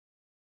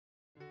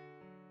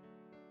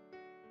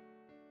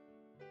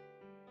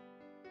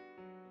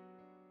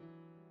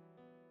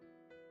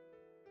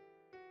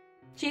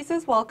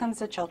Jesus welcomes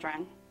the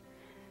children.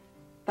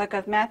 Book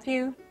of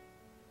Matthew,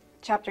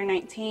 chapter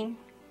 19,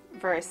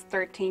 verse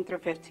 13 through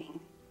 15.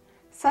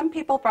 Some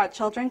people brought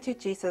children to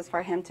Jesus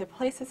for him to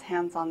place his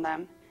hands on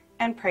them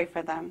and pray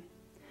for them.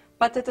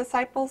 But the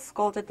disciples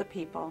scolded the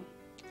people.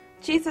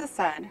 Jesus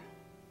said,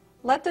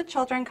 "Let the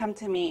children come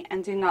to me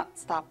and do not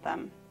stop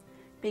them,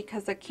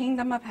 because the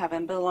kingdom of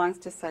heaven belongs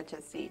to such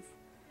as these."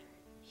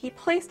 He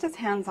placed his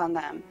hands on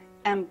them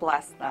and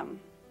blessed them.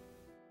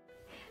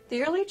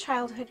 The Early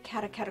Childhood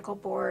Catechetical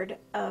Board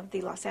of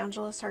the Los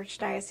Angeles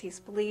Archdiocese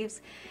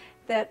believes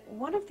that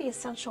one of the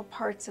essential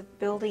parts of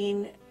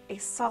building a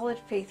solid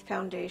faith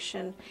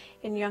foundation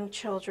in young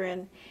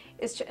children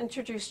is to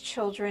introduce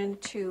children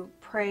to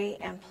pray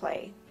and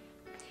play.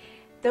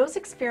 Those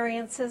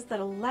experiences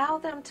that allow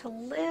them to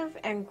live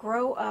and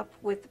grow up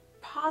with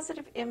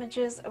positive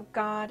images of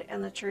God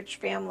and the church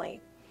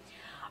family.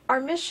 Our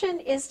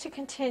mission is to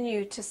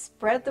continue to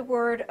spread the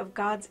word of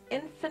God's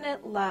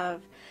infinite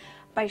love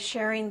by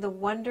sharing the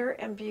wonder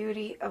and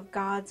beauty of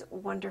God's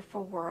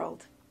wonderful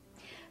world.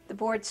 The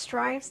board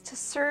strives to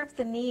serve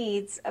the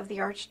needs of the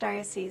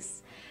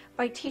Archdiocese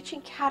by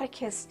teaching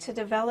catechists to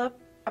develop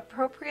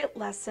appropriate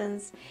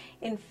lessons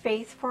in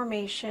faith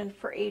formation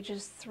for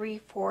ages 3,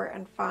 4,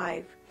 and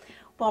 5,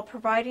 while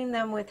providing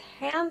them with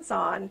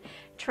hands-on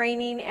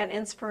training and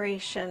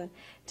inspiration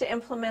to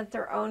implement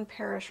their own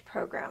parish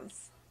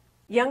programs.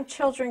 Young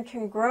children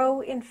can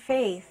grow in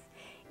faith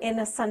in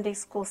a Sunday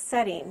school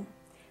setting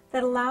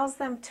that allows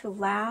them to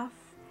laugh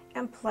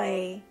and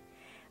play,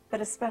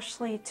 but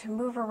especially to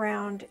move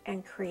around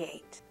and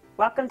create.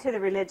 Welcome to the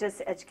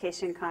Religious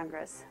Education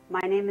Congress.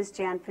 My name is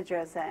Jan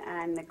Pedroza, and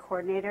I'm the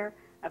coordinator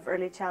of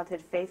Early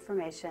Childhood Faith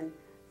Formation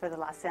for the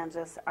Los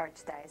Angeles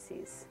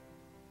Archdiocese.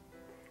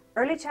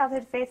 Early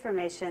Childhood Faith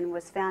Formation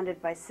was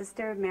founded by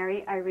Sister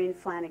Mary Irene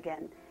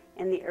Flanagan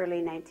in the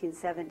early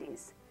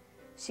 1970s.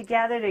 She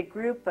gathered a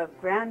group of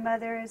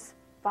grandmothers,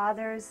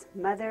 fathers,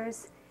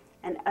 mothers,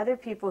 and other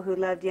people who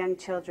loved young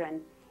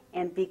children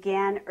and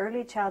began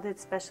early childhood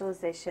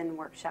specialization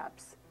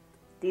workshops.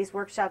 These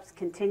workshops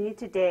continue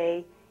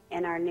today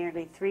in our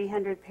nearly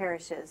 300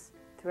 parishes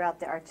throughout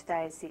the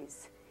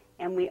Archdiocese,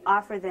 and we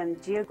offer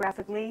them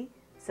geographically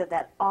so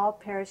that all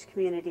parish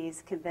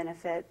communities can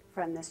benefit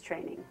from this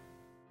training.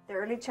 The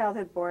Early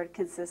Childhood Board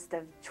consists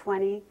of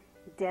 20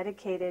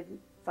 dedicated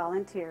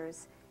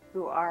volunteers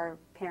who are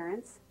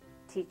parents,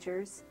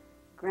 teachers,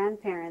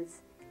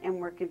 grandparents,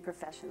 and working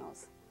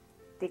professionals.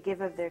 They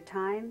give of their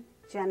time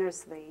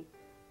generously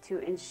to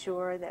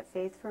ensure that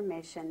faith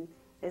formation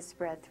is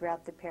spread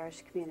throughout the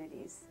parish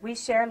communities. We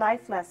share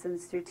life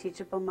lessons through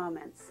teachable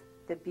moments: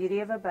 the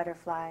beauty of a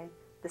butterfly,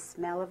 the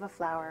smell of a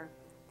flower,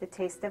 the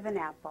taste of an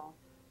apple,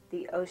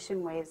 the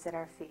ocean waves at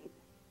our feet.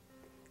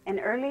 In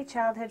early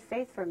childhood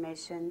faith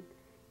formation,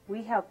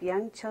 we help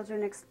young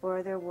children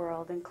explore their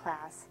world in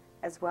class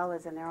as well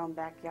as in their own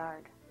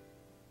backyard.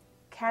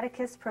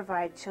 Catechists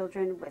provide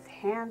children with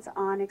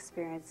hands-on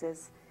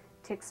experiences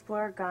to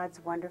explore God's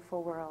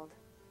wonderful world.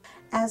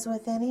 As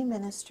with any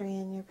ministry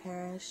in your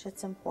parish,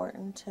 it's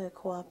important to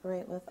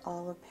cooperate with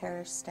all of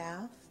parish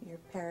staff, your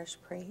parish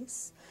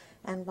priests,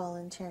 and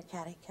volunteer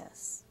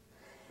catechists.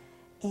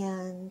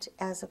 And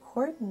as a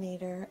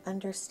coordinator,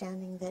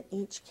 understanding that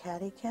each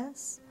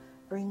catechist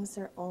brings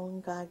their own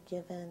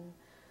God-given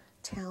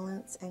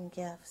talents and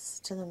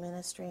gifts to the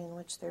ministry in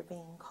which they're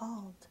being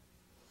called.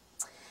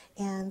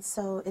 And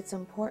so it's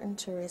important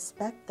to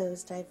respect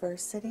those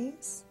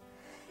diversities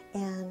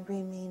and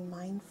remain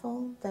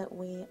mindful that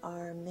we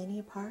are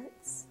many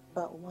parts,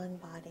 but one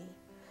body.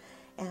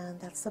 And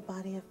that's the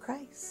body of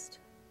Christ.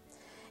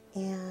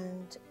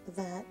 And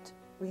that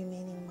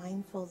remaining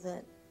mindful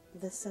that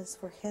this is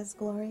for His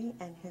glory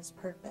and His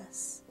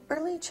purpose.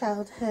 Early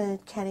childhood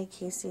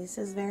catechesis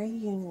is very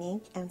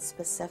unique and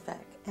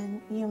specific,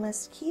 and you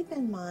must keep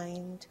in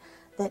mind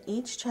that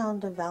each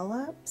child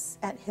develops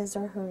at his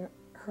or her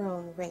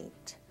own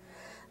rate.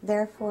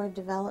 Therefore,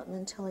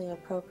 developmentally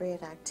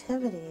appropriate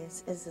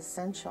activities is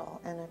essential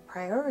and a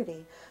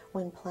priority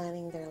when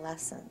planning their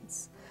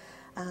lessons.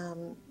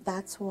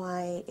 That's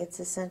why it's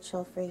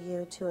essential for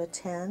you to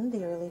attend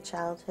the early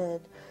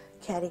childhood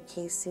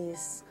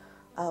catechesis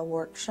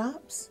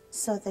workshops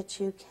so that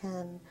you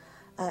can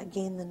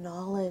gain the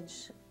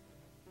knowledge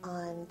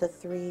on the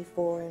 3,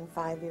 4, and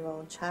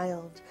 5-year-old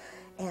child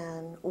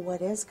and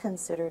what is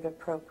considered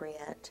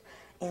appropriate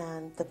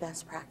and the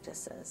best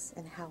practices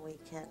and how we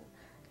can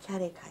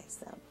catechize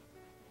them.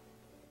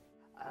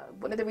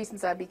 One of the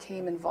reasons I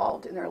became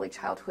involved in early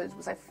childhood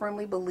was I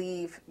firmly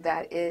believe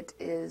that it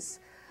is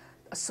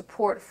a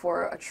support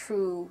for a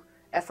true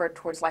effort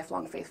towards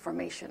lifelong faith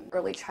formation.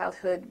 Early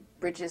childhood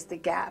bridges the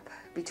gap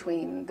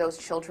between those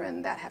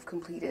children that have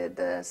completed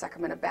the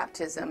sacrament of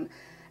baptism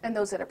and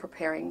those that are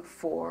preparing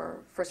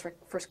for first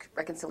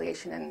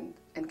reconciliation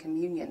and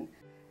communion.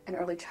 And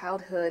early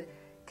childhood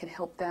can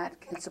help that,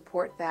 can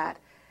support that,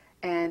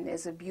 and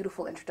is a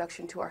beautiful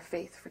introduction to our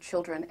faith for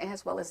children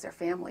as well as their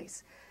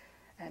families.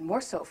 And more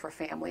so for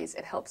families,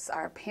 it helps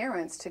our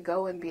parents to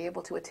go and be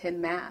able to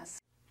attend Mass.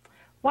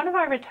 One of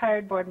our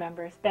retired board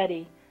members,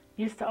 Betty,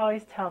 used to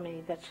always tell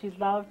me that she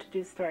loved to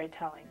do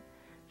storytelling.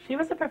 She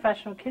was a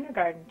professional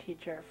kindergarten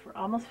teacher for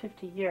almost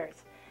 50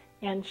 years,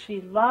 and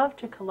she loved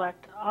to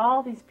collect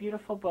all these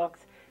beautiful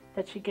books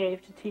that she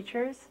gave to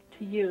teachers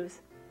to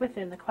use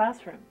within the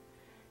classroom.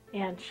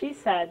 And she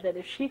said that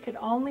if she could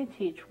only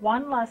teach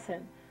one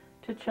lesson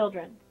to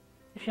children,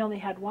 if she only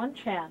had one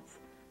chance,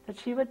 that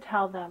she would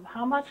tell them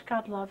how much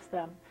God loves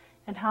them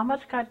and how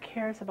much God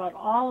cares about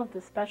all of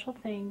the special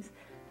things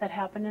that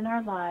happen in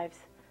our lives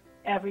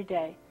every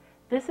day.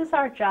 This is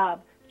our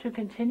job, to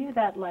continue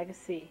that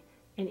legacy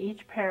in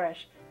each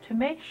parish, to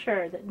make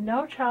sure that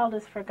no child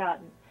is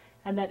forgotten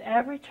and that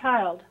every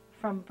child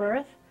from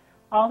birth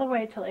all the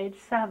way till age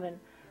 7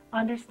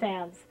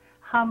 understands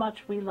how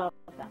much we love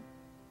them.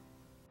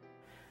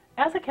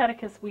 As a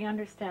catechist, we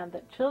understand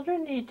that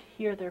children need to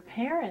hear their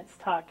parents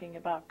talking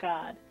about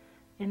God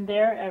in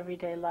their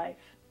everyday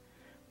life.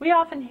 We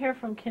often hear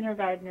from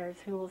kindergartners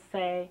who will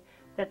say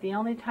that the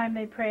only time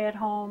they pray at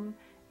home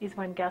is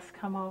when guests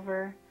come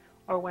over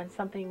or when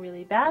something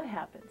really bad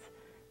happens.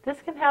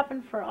 This can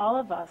happen for all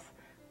of us.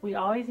 We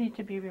always need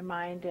to be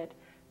reminded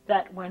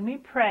that when we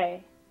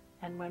pray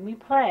and when we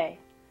play,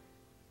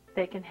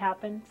 they can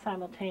happen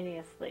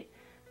simultaneously.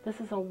 This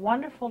is a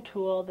wonderful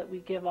tool that we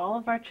give all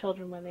of our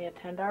children when they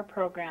attend our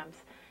programs,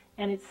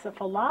 and it's a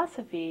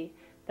philosophy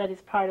that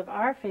is part of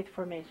our faith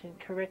formation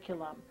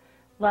curriculum.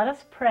 Let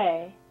us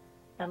pray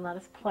and let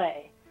us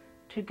play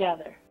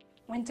together.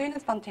 When doing a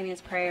spontaneous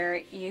prayer,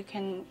 you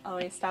can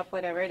always stop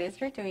whatever it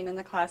is you're doing in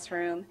the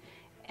classroom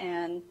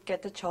and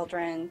get the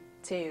children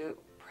to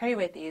pray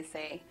with you.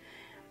 Say,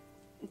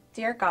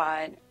 "Dear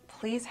God,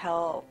 please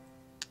help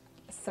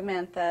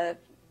Samantha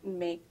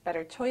make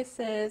better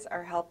choices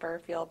or help her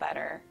feel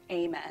better.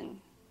 Amen."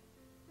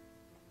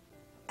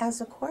 As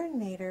a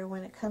coordinator,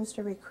 when it comes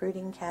to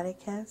recruiting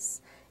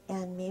catechists,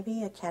 and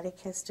maybe a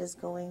catechist is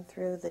going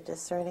through the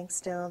discerning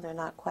still, they're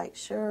not quite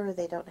sure,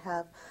 they don't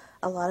have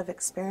a lot of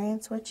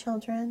experience with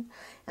children,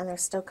 and they're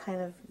still kind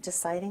of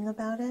deciding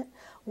about it,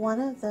 one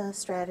of the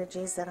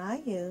strategies that I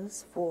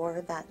use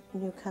for that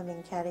new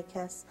coming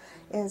catechist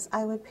is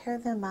I would pair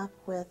them up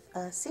with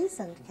a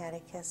seasoned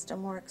catechist, a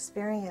more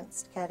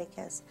experienced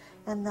catechist,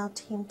 and they'll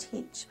team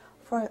teach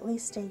for at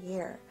least a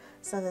year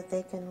so that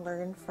they can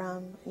learn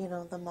from,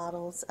 the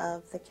models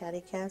of the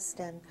catechist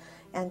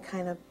and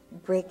kind of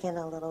break in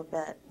a little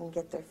bit and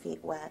get their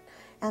feet wet.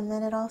 And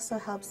then it also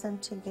helps them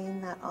to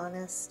gain that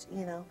honest,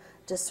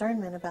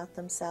 discernment about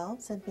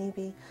themselves and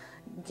maybe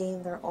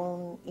gain their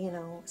own,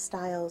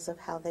 styles of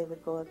how they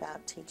would go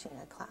about teaching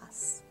a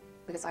class.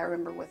 Because I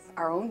remember with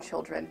our own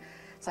children,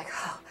 it's like,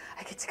 oh,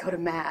 I get to go to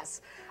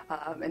Mass.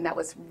 And that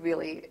was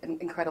really an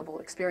incredible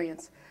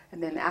experience.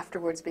 And then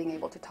afterwards being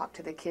able to talk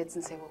to the kids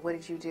and say, well, what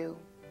did you do?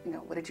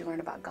 What did you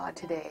learn about God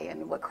today?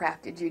 And what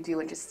craft did you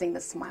do? And just seeing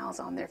the smiles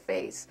on their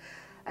face.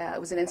 It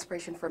was an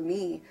inspiration for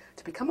me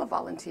to become a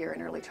volunteer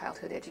in early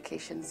childhood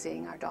education,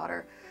 seeing our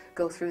daughter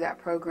go through that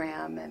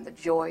program and the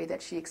joy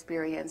that she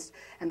experienced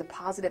and the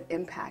positive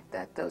impact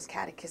that those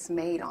catechists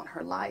made on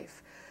her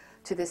life.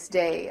 To this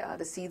day,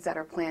 the seeds that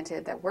were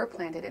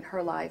planted in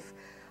her life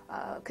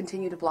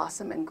continue to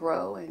blossom and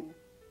grow, and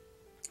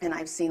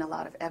I've seen a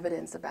lot of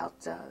evidence about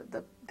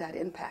that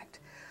impact.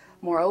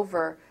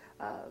 Moreover,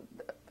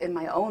 in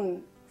my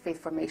own faith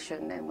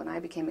formation and when I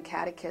became a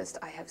catechist,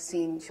 I have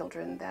seen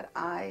children that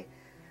I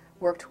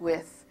worked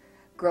with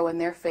grow in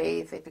their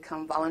faith. They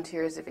become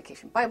volunteers at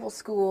Vacation Bible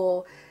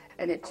School,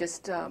 and it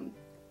just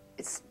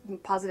it's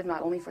positive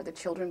not only for the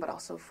children but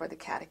also for the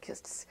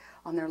catechists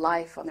on their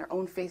life, on their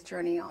own faith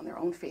journey, on their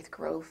own faith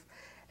growth,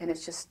 and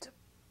it's just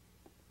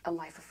a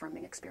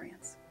life-affirming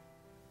experience.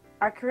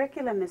 Our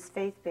curriculum is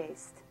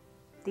faith-based.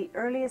 The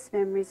earliest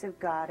memories of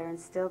God are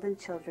instilled in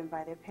children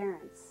by their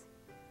parents.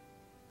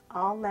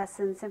 All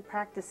lessons and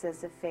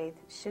practices of faith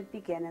should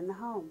begin in the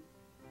home.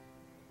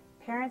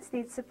 Parents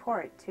need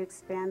support to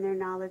expand their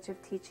knowledge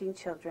of teaching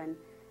children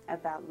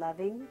about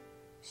loving,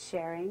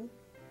 sharing,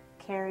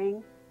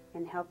 caring,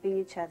 and helping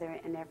each other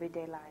in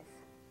everyday life.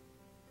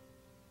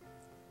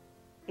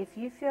 If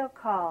you feel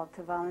called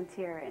to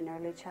volunteer in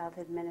early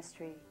childhood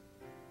ministry,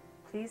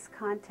 please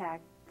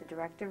contact the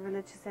Director of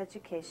Religious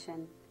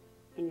Education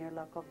in your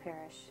local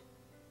parish.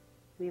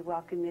 We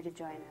welcome you to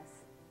join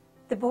us.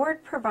 The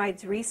board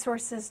provides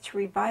resources to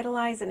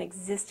revitalize an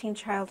existing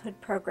childhood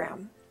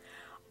program.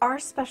 Our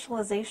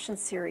specialization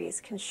series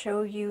can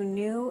show you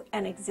new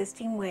and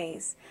existing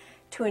ways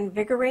to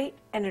invigorate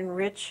and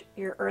enrich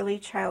your early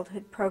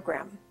childhood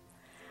program.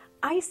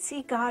 I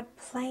see God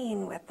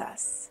playing with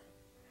us.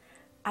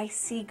 I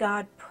see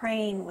God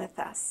praying with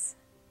us.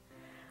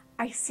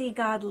 I see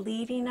God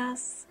leading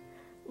us,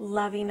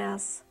 loving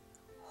us,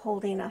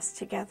 holding us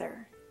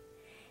together.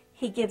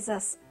 He gives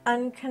us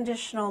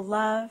unconditional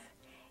love,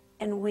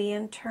 and we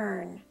in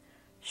turn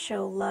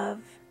show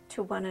love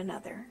to one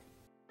another.